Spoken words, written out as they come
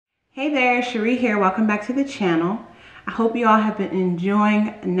Hey there, Sheree here. Welcome back to the channel. I hope you all have been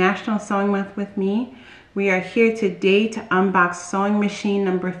enjoying National Sewing Month with me. We are here today to unbox sewing machine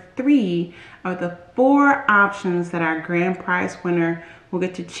number 3 of the 4 options that our grand prize winner will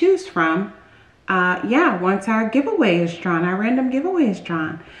get to choose from. Once our giveaway is drawn, our random giveaway is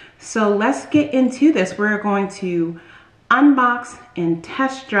drawn. So let's get into this. We're going to unbox and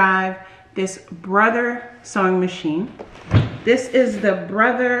test drive this Brother sewing machine. This is the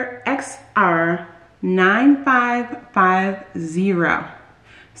Brother XR9550.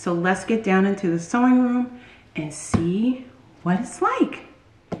 So let's get down into the sewing room and see what it's like.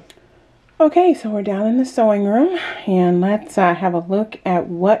 Okay, so we're down in the sewing room and let's have a look at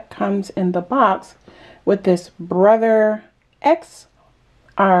what comes in the box with this Brother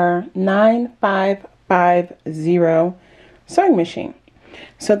XR9550 sewing machine.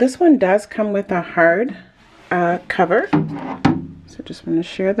 So this one does come with a hard cover. So just want to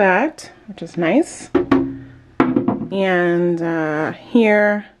share that, which is nice. And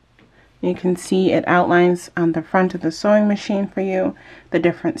here you can see it outlines on the front of the sewing machine for you the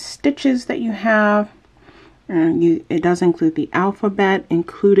different stitches that you have. It does include the alphabet,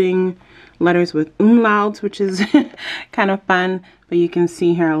 including letters with umlauts, which is kind of fun. But you can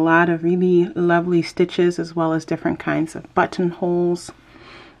see here a lot of really lovely stitches, as well as different kinds of buttonholes.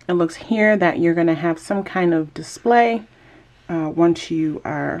 It looks here that you're going to have some kind of display once you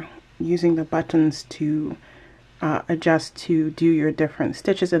are using the buttons to adjust to do your different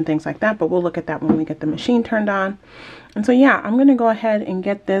stitches and things like that, but we'll look at that when we get the machine turned on. And so yeah, I'm going to go ahead and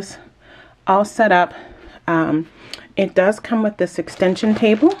get this all set up. It does come with this extension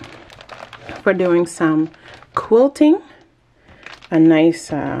table for doing some quilting, a nice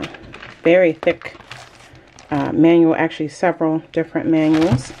very thick manual, actually several different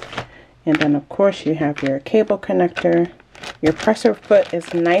manuals. And then of course you have your cable connector. Your presser foot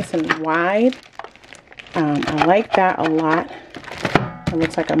is nice and wide. I like that a lot. It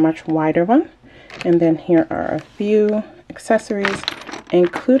looks like a much wider one. And then here are a few accessories,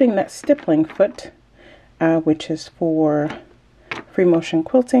 including that stippling foot, which is for free motion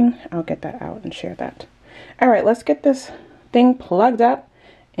quilting. I'll get that out and share that. All right, let's get this thing plugged up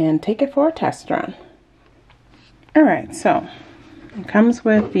and take it for a test run. All right, so it comes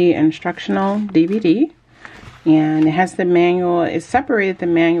with the instructional DVD, and it has the manual. It separated the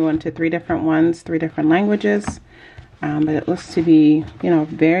manual into 3 different ones, 3 different languages, but it looks to be,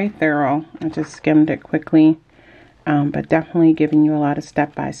 very thorough. I just skimmed it quickly, but definitely giving you a lot of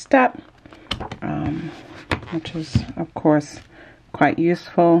step-by-step, which is, of course, quite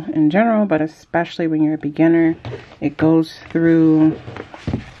useful in general, but especially when you're a beginner. It goes through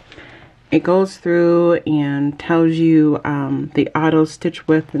and tells you the auto stitch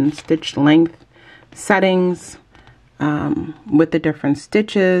width and stitch length settings with the different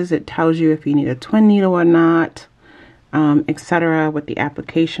stitches. It tells you if you need a twin needle or not, etc., what the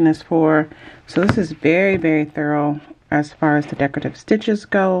application is for. So this is very, very thorough as far as the decorative stitches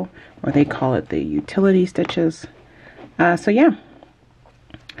go, or they call it the utility stitches. So yeah,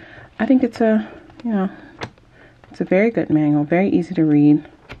 I think it's a very good manual, very easy to read.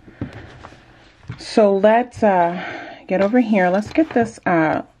 So let's get over here. Let's get this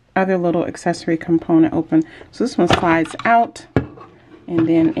other little accessory component open. So this one slides out, and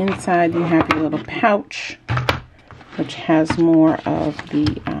then inside you have your little pouch, which has more of the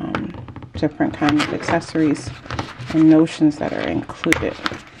different kinds of accessories and notions that are included.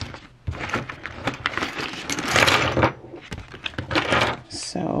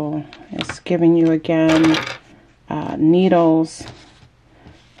 So it's giving you again needles,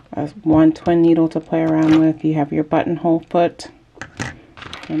 one twin needle to play around with. You have your buttonhole foot,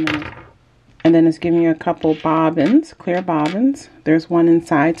 and then it's giving you a couple bobbins, clear bobbins. There's one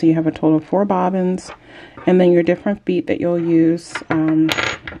inside, so you have a total of 4 bobbins, and then your different feet that you'll use.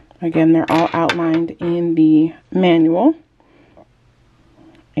 Again, they're all outlined in the manual.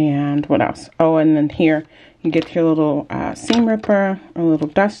 And what else? Oh, and then here you get your little seam ripper, a little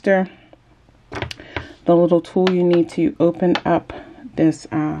duster, the little tool you need to open up this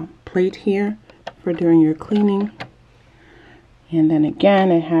plate here for doing your cleaning. And then again,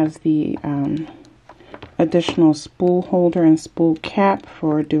 it has the additional spool holder and spool cap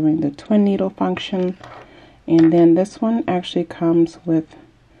for doing the twin needle function. And then this one actually comes with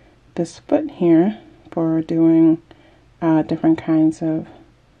this foot here for doing different kinds of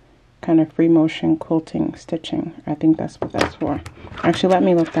kind of free motion quilting stitching. I think that's what that's for. Actually, let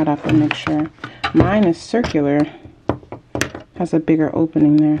me look that up and make sure. Mine is circular, has a bigger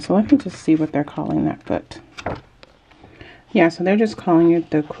opening there. So let me just see what they're calling that foot. Yeah, so they're just calling it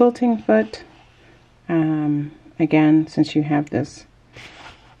the quilting foot. Again, since you have this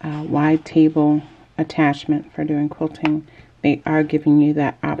wide table attachment for doing quilting, they are giving you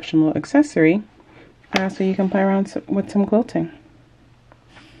that optional accessory so you can play around with some quilting.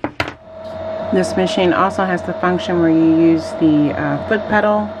 This machine also has the function where you use the foot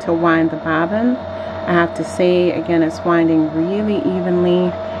pedal to wind the bobbin. I have to say, again, it's winding really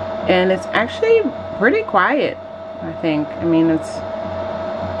evenly, and it's actually pretty quiet, I think. I mean, it's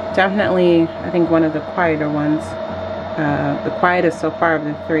definitely, I think, one of the quieter ones. The quietest so far of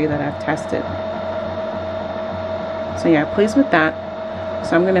the 3 that I've tested. So yeah, pleased with that.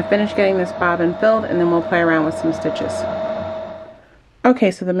 So I'm going to finish getting this bobbin filled, and then we'll play around with some stitches.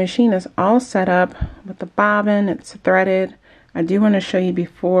 Okay, so the machine is all set up with the bobbin. It's threaded. I do want to show you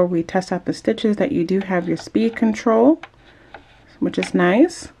before we test out the stitches that you do have your speed control, which is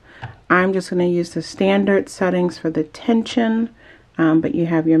nice. I'm just going to use the standard settings for the tension, but you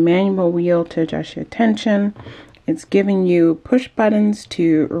have your manual wheel to adjust your tension. It's giving you push buttons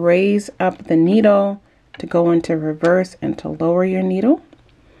to raise up the needle, to go into reverse, and to lower your needle.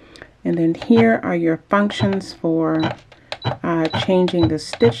 And then here are your functions for changing the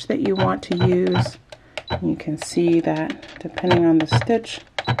stitch that you want to use. You can see that depending on the stitch,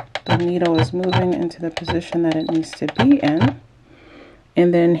 the needle is moving into the position that it needs to be in.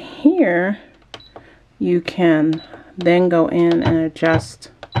 And then here you can then go in and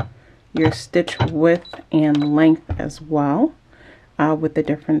adjust your stitch width and length as well with the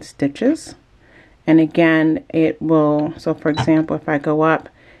different stitches. And again, it will, so for example, if I go up,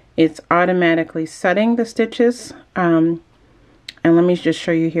 it's automatically setting the stitches. And let me just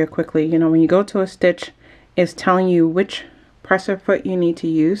show you here quickly. You know, when you go to a stitch, it's telling you which presser foot you need to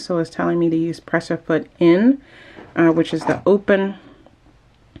use. So it's telling me to use presser foot in, which is the open,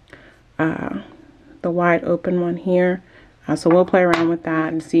 the wide open one here. So we'll play around with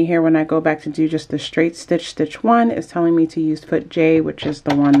that and see here when I go back to do just the straight stitch, stitch 1, it's telling me to use foot J, which is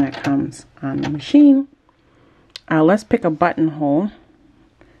the one that comes on the machine. Let's pick a buttonhole.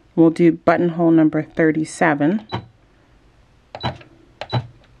 We'll do buttonhole number 37.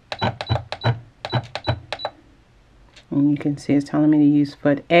 And you can see it's telling me to use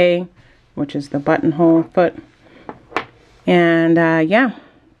foot A, which is the buttonhole foot. And yeah.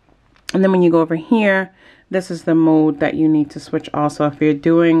 And then when you go over here, this is the mode that you need to switch also. If you're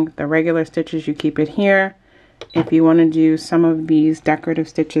doing the regular stitches, you keep it here. If you want to do some of these decorative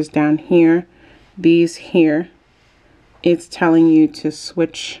stitches down here, these here, it's telling you to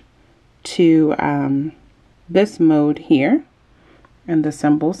switch to this mode here. And the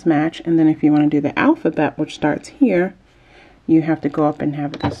symbols match. And then if you want to do the alphabet, which starts here, you have to go up and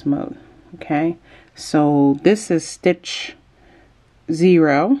have this mode. Okay, so this is stitch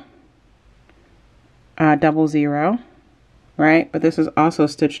 0, 00, right? But this is also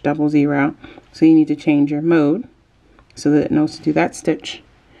stitch 00, so you need to change your mode so that it knows to do that stitch.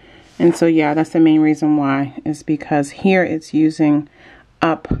 And so yeah, that's the main reason why, is because here it's using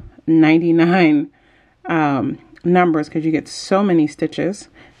up 99 numbers, because you get so many stitches.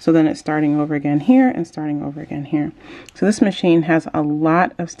 So then it's starting over again here and starting over again here. So this machine has a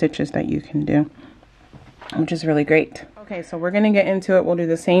lot of stitches that you can do, which is really great. Okay, so we're going to get into it. We'll do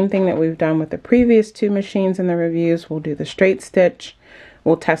the same thing that we've done with the previous 2 machines in the reviews. We'll do the straight stitch.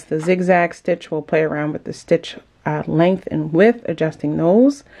 We'll test the zigzag stitch. We'll play around with the stitch length and width, adjusting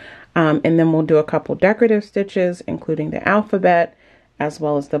those. And then we'll do a couple decorative stitches, including the alphabet, as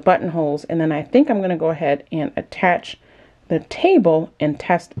well as the buttonholes. And then I think I'm going to go ahead and attach the table and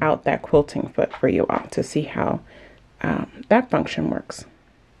test out that quilting foot for you all to see how that function works.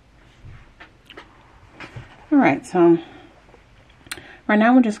 All right, so right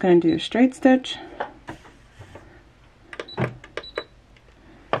now we're just going to do a straight stitch.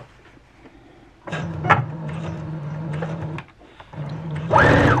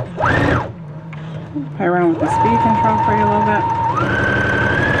 Play around with the speed control for you a little bit.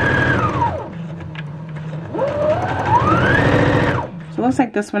 So it looks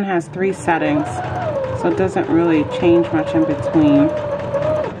like this one has 3 settings, so it doesn't really change much in between.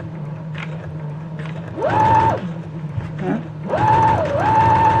 Yeah.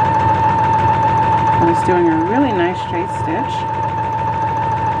 And it's doing a really nice straight stitch.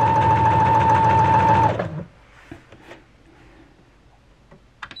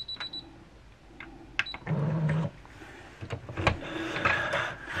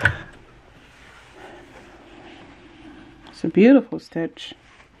 It's a beautiful stitch.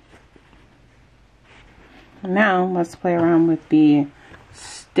 Now let's play around with the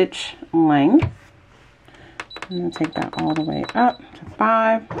stitch length. I'm going to take that all the way up to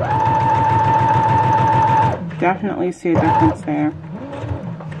 5. Definitely see a difference there.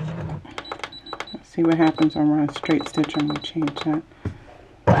 Let's see what happens when we're on a straight stitch. I'm going to change that.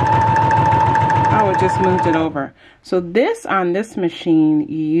 just moved it over. So this, on this machine,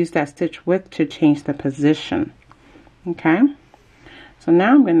 you use that stitch width to change the position. Okay, so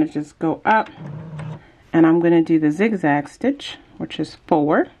now I'm going to just go up and I'm going to do the zigzag stitch, which is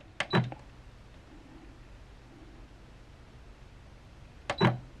forward.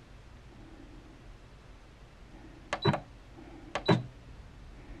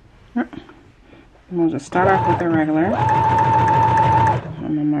 And we'll just start off with the regular,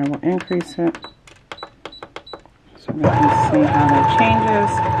 and then I will increase it so we can see how that changes.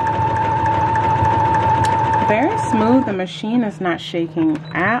 Very smooth. The machine is not shaking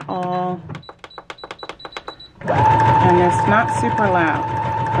at all, and it's not super loud,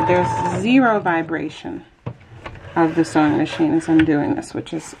 but there's zero vibration of the sewing machine as I'm doing this,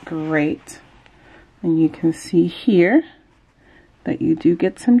 which is great. And you can see here that you do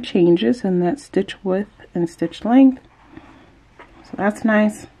get some changes in that stitch width and stitch length. So that's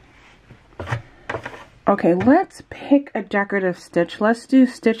nice. Okay, let's pick a decorative stitch. Let's do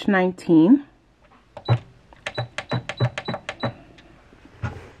stitch 19.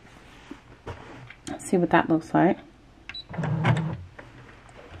 Let's see what that looks like.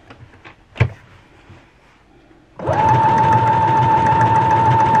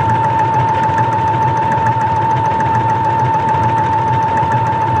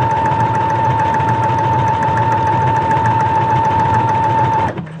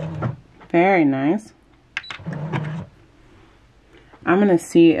 Very nice. I'm going to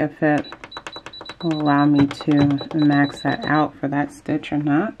see if it will allow me to max that out for that stitch or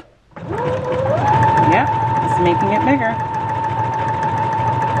not. Yep, it's making it bigger.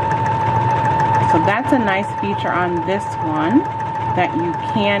 So that's a nice feature on this one, that you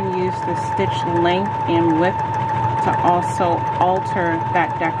can use the stitch length and width to also alter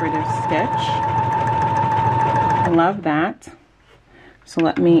that decorative stitch. I love that. So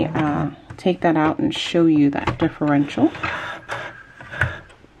let me take that out and show you that differential.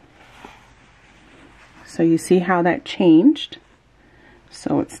 So you see how that changed.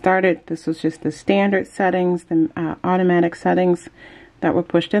 So it started, this was just the standard settings, the automatic settings that were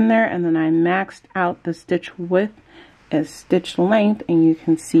pushed in there, and then I maxed out the stitch width as stitch length, and you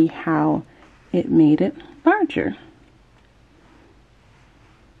can see how it made it larger.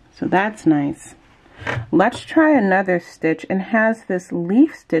 So that's nice. Let's try another stitch, and has this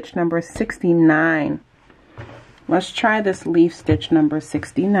leaf stitch number 69. Let's try this leaf stitch number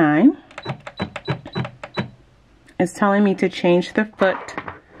 69. It's telling me to change the foot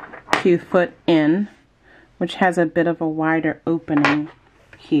to foot in, which has a bit of a wider opening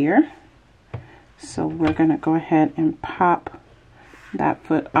here. So we're going to go ahead and pop that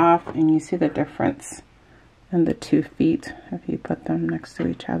foot off, and you see the difference in the 2 feet if you put them next to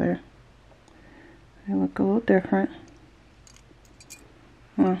each other. They look a little different.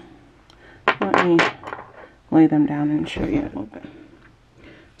 Well, let me lay them down and show you a little bit.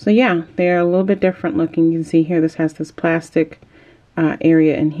 So yeah, they're a little bit different looking. You can see here this has this plastic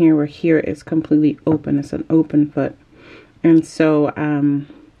area in here, where here is completely open. It's an open foot. And so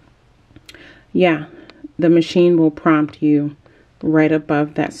yeah, the machine will prompt you right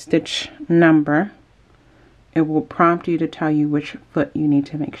above that stitch number. It will prompt you to tell you which foot you need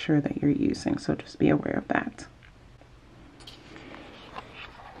to make sure that you're using. So just be aware of that.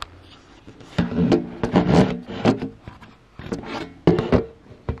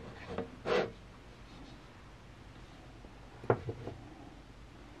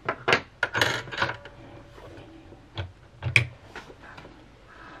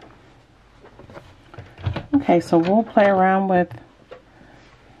 Okay, so we'll play around with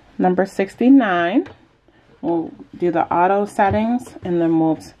number 69. We'll do the auto settings, and then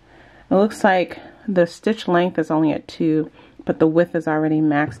it looks like the stitch length is only at 2, but the width is already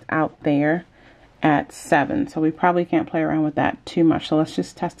maxed out there at 7. So we probably can't play around with that too much. So let's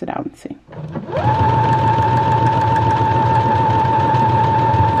just test it out and see.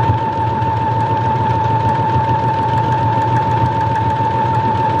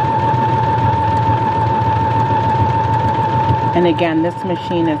 And again, this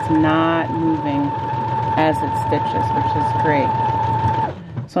machine is not moving as it stitches, which is great.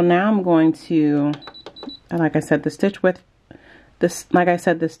 So now I'm going to, like I said, the stitch width, the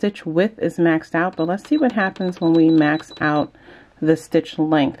stitch width is maxed out, but let's see what happens when we max out the stitch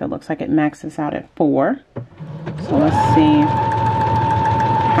length. It looks like it maxes out at 4. So let's see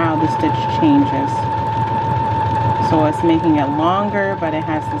how the stitch changes. So it's making it longer, but it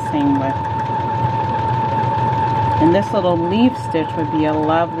has the same width. And this little leaf stitch would be a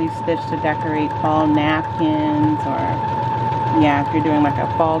lovely stitch to decorate fall napkins, or yeah, if you're doing like a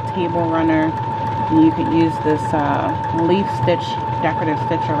fall table runner, you could use this leaf stitch, decorative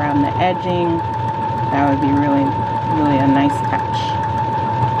stitch around the edging That would be really, really a nice touch.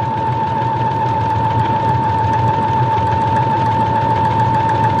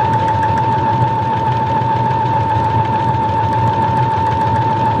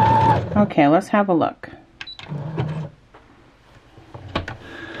 Okay, let's have a look.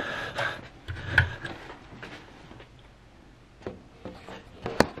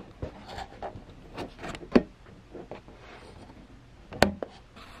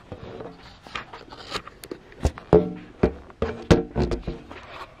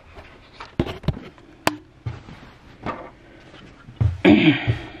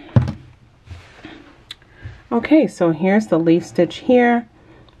 Okay, so here's the leaf stitch here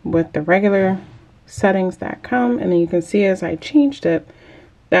with the regular settings that come, and then you can see as I changed it,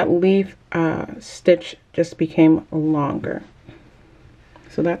 that leaf stitch just became longer.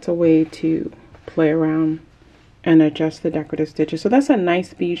 So that's a way to play around and adjust the decorative stitches. So that's a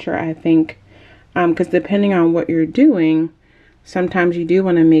nice feature, I think, because depending on what you're doing, sometimes you do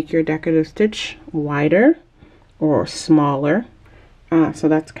want to make your decorative stitch wider or smaller. So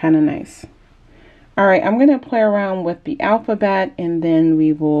that's kind of nice. All right, I'm going to play around with the alphabet and then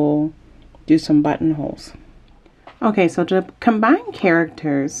we will do some buttonholes. Okay, so to combine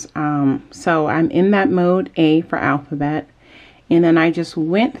characters, so I'm in that mode A for alphabet, and then I just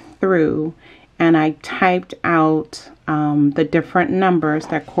went through and I typed out the different numbers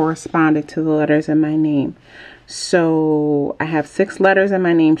that corresponded to the letters in my name. So I have 6 letters in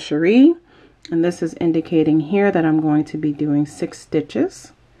my name, Sheree, and this is indicating here that I'm going to be doing 6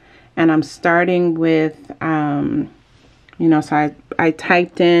 stitches. And I'm starting with, you know, so I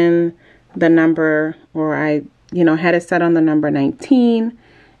typed in the number, or I, you know, had it set on the number 19.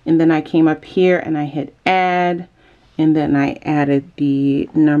 And then I came up here and I hit add. And then I added the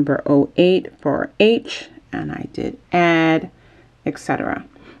number 08 for H. And I did add, etc.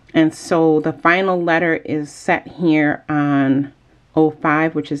 And so the final letter is set here on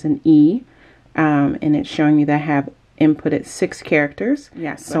 05, which is an E. And it's showing me that I have inputted 6 characters.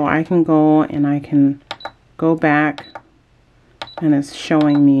 Yes, so I can go and I can go back and it's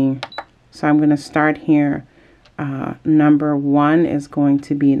showing me. So I'm going to start here. Number 1 is going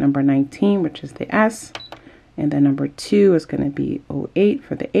to be number 19, which is the S. And then number 2 is going to be 08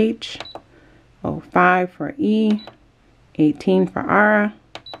 for the H, 05 for E, 18 for R,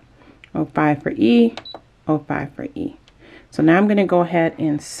 05 for E, 05 for E. So now I'm going to go ahead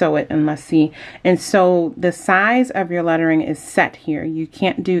and sew it, and let's see. And so the size of your lettering is set here. You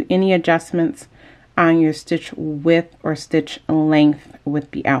can't do any adjustments on your stitch width or stitch length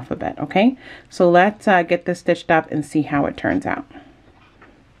with the alphabet, okay? So let's get this stitched up and see how it turns out.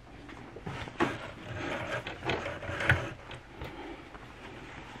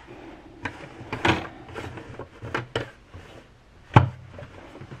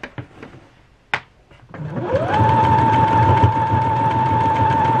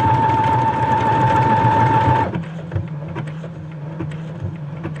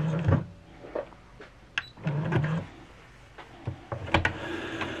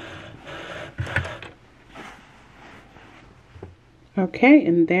 Okay,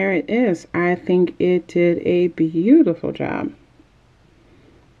 and there it is. I think it did a beautiful job.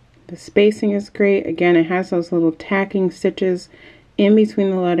 The spacing is great. Again, it has those little tacking stitches in between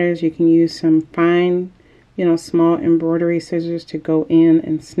the letters. You can use some fine, you know, small embroidery scissors to go in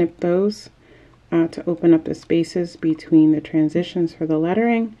and snip those to open up the spaces between the transitions for the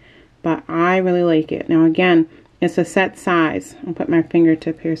lettering. But I really like it. Now again, it's a set size. I'll put my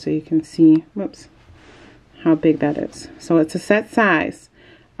fingertip here so you can see, whoops, how big that is. So it's a set size.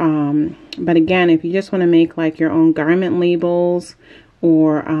 But again, if you just want to make like your own garment labels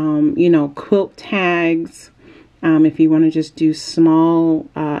or, you know, quilt tags, if you want to just do small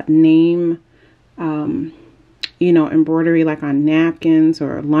name, you know, embroidery like on napkins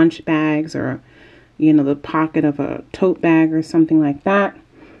or lunch bags or, you know, the pocket of a tote bag or something like that.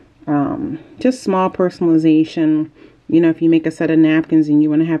 Just small personalization. You know, if you make a set of napkins and you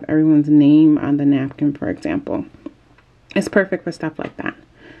want to have everyone's name on the napkin, for example, it's perfect for stuff like that.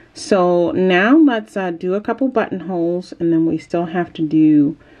 So now let's do a couple buttonholes, and then we still have to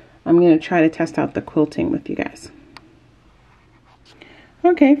do, I'm going to try to test out the quilting with you guys.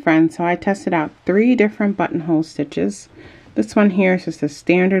 Okay, friends, so I tested out 3 different buttonhole stitches. This one here is just a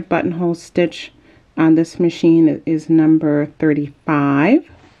standard buttonhole stitch on this machine. It is number 35.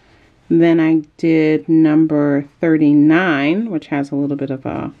 Then I did number 39, which has a little bit of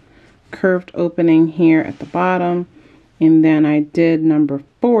a curved opening here at the bottom. And then I did number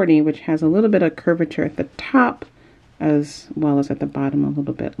 40, which has a little bit of curvature at the top as well as at the bottom, a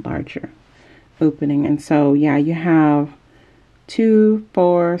little bit larger opening. And so, yeah, you have 2,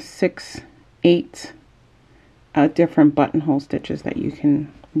 4, 6, 8 different buttonhole stitches that you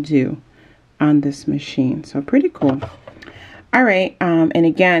can do on this machine. So pretty cool. All right, and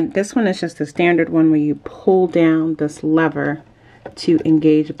again, this one is just a standard one where you pull down this lever to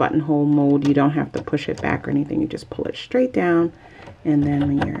engage buttonhole mode. You don't have to push it back or anything. You just pull it straight down, and then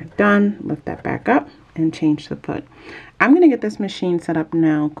when you're done, lift that back up and change the foot. I'm going to get this machine set up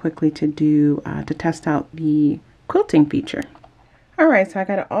now quickly to do to test out the quilting feature. All right, so I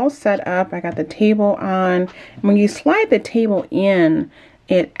got it all set up. I got the table on. When you slide the table in,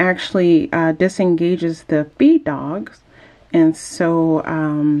 it actually disengages the feed dogs. And so,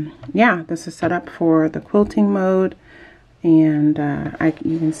 yeah, this is set up for the quilting mode. And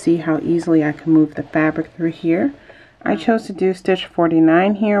you can see how easily I can move the fabric through here. I chose to do stitch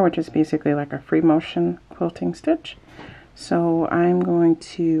 49 here, which is basically like a free motion quilting stitch. So I'm going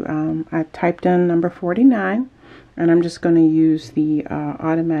to, I typed in number 49, and I'm just going to use the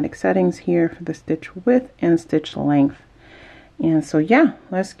automatic settings here for the stitch width and stitch length. And so yeah,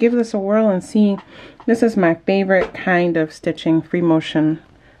 let's give this a whirl and see. This is my favorite kind of stitching, free motion.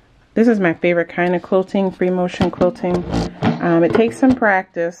 This is my favorite kind of quilting, free motion quilting. It takes some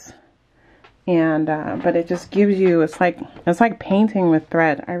practice, and but it just gives you, it's like painting with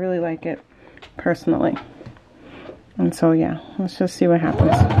thread. I really like it personally. And so yeah, let's just see what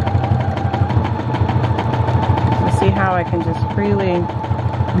happens. So see how I can just freely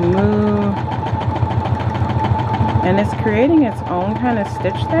move. And it's creating its own kind of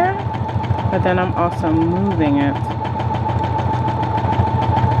stitch there, but then I'm also moving it.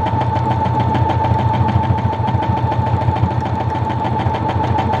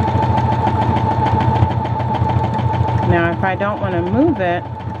 Now if I don't want to move it,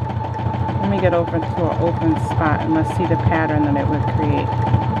 let me get over to an open spot and let's see the pattern that it would create.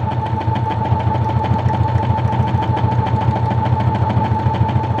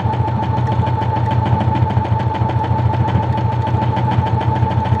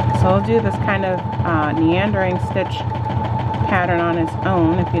 So I'll do this kind of meandering stitch pattern on its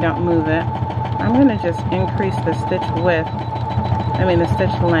own if you don't move it. I'm going to just increase the stitch width, the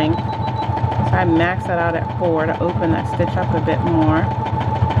stitch length. So I max it out at 4 to open that stitch up a bit more.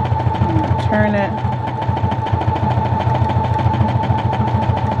 I'm going to turn it.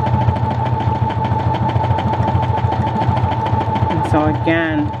 And so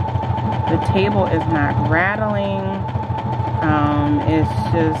again, the table is not rattling.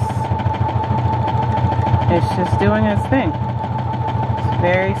 It's just doing its thing. It's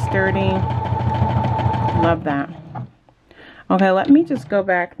very sturdy. Love that. Okay, let me just go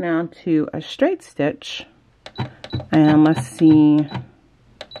back now to a straight stitch, and let's see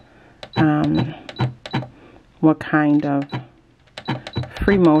what kind of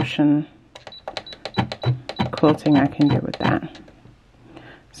free motion quilting I can do with that.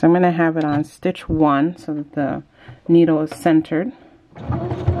 So I'm going to have it on stitch 1 so that the needle is centered,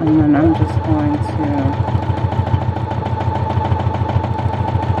 and then I'm just going to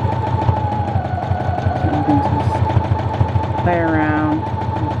play around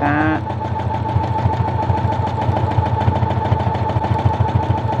with that.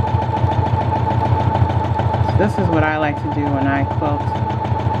 So this is what I like to do when I quilt,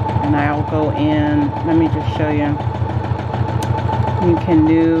 and I'll go in, let me just show you. You can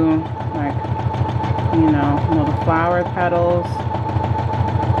do like, little flower petals.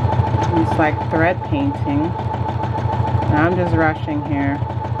 It's like thread painting. Now I'm just rushing here.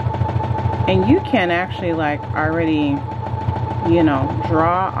 And you can actually like already,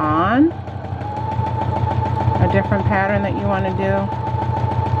 draw on a different pattern that you want to do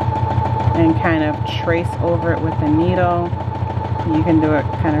and kind of trace over it with a needle. You can do it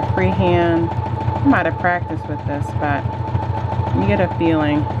kind of freehand. I'm out of practice with this, but you get a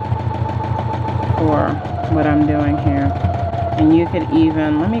feeling for what I'm doing here. And you could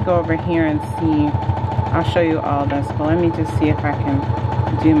even, let me go over here and see, I'll show you all this, but let me just see if I can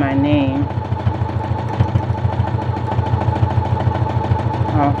do my name.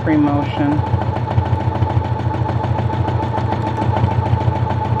 All free motion.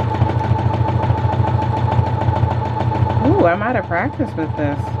 Ooh, I'm out of practice with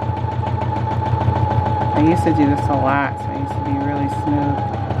this. I used to do this a lot, so I used to be really smooth.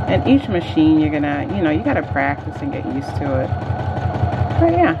 And each machine, you're gonna, you gotta practice and get used to it.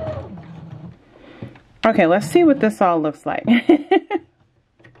 But yeah. Okay, let's see what this all looks like.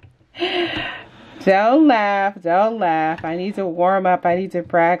 Don't laugh, don't laugh. I need to warm up, I need to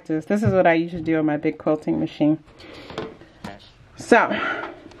practice. This is what I usually do on my big quilting machine. So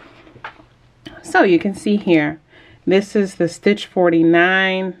you can see here, this is the stitch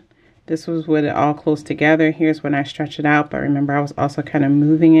 49. This was with it all close together. Here's when I stretch it out, but remember I was also kind of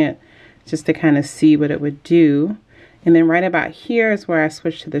moving it just to kind of see what it would do. And then right about here is where I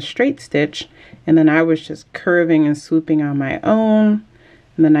switched to the straight stitch, and then I was just curving and swooping on my own.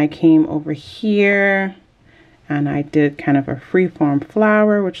 And then I came over here and I did kind of a freeform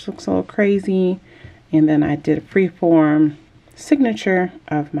flower, which looks a little crazy. And then I did a freeform signature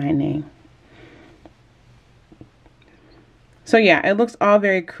of my name. So yeah, it looks all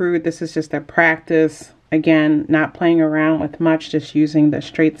very crude. This is just a practice. Again, not playing around with much, just using the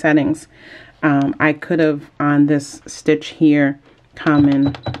straight settings. I could have, on this stitch here, come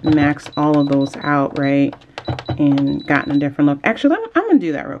and maxed all of those out, right? And gotten a different look. Actually, I'm going to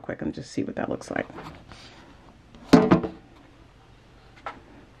do that real quick and just see what that looks like.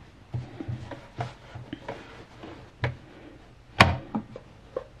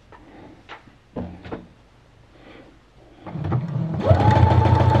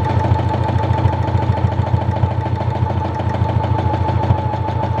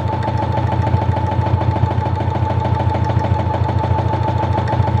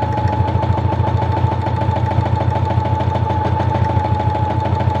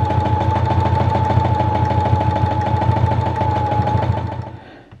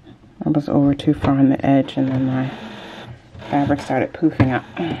 Was over too far on the edge, and then my fabric started poofing up.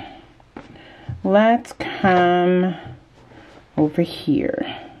 Let's come over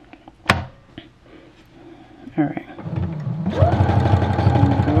here. All right,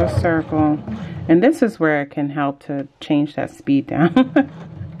 so do a circle, and this is where it can help to change that speed down.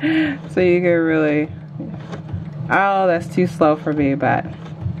 So you can really, oh, that's too slow for me, but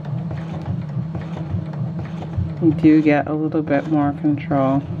you do get a little bit more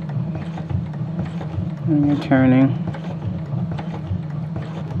control when you're turning.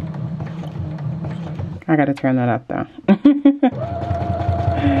 I gotta turn that up though.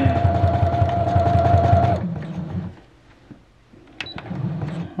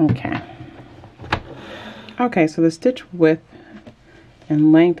 Okay, so the stitch width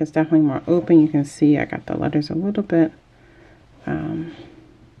and length is definitely more open. You can see I got the letters a little bit.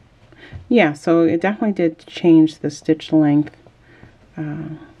 Yeah, so it definitely did change the stitch length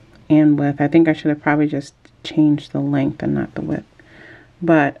and width. I think I should have probably just changed the length and not the width.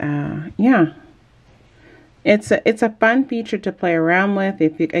 But yeah, it's a fun feature to play around with.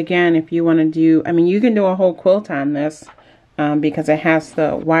 If you want to do, I mean, you can do a whole quilt on this because it has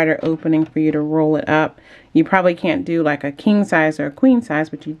the wider opening for you to roll it up. You probably can't do like a king size or a queen size,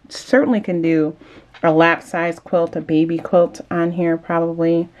 but you certainly can do a lap size quilt, a baby quilt on here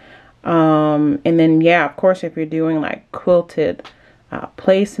probably. And then yeah, of course, if you're doing like quilted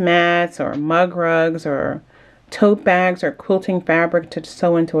placemats or mug rugs or tote bags or quilting fabric to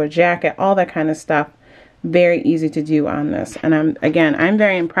sew into a jacket, all that kind of stuff, very easy to do on this. And I'm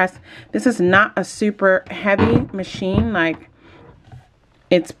very impressed. This is not a super heavy machine. Like,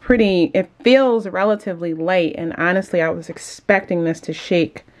 it's pretty, it feels relatively light, and honestly I was expecting this to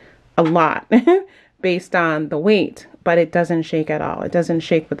shake a lot based on the weight, but it doesn't shake at all. It doesn't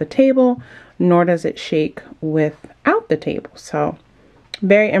shake with the table, nor does it shake without the table. So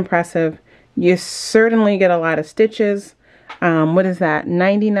very impressive. You certainly get a lot of stitches. What is that?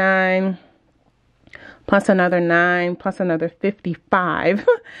 99 plus another 9 plus another 55.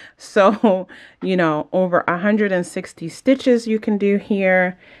 So, you know, over 160 stitches you can do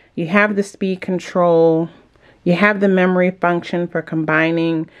here. You have the speed control. You have the memory function for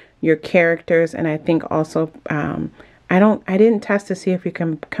combining your characters, and I think also I didn't test to see if you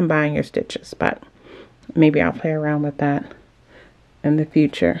can combine your stitches, but maybe I'll play around with that in the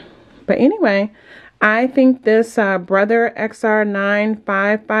future. But anyway, I think this Brother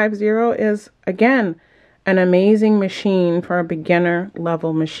XR9550 is, again, an amazing machine for a beginner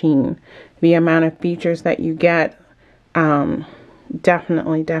level machine. The amount of features that you get,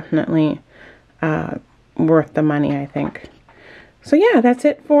 definitely worth the money, I think. So yeah, that's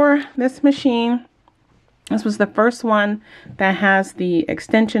it for this machine. This was the first one that has the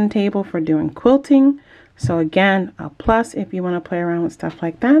extension table for doing quilting. So again, a plus if you want to play around with stuff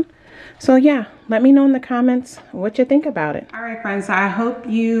like that. So yeah, let me know in the comments what you think about it. All right, friends, I hope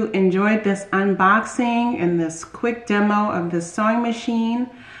you enjoyed this unboxing and this quick demo of this sewing machine.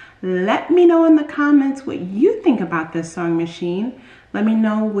 Let me know in the comments what you think about this sewing machine. Let me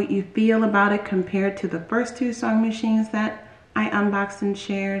know what you feel about it compared to the first two sewing machines that I unboxed and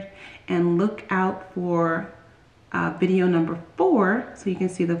shared. And look out for video number 4 so you can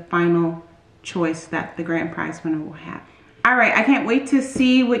see the final choice that the grand prize winner will have. All right, I can't wait to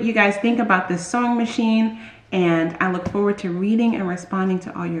see what you guys think about this sewing machine, and I look forward to reading and responding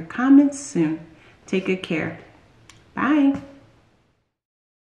to all your comments soon. Take good care. Bye.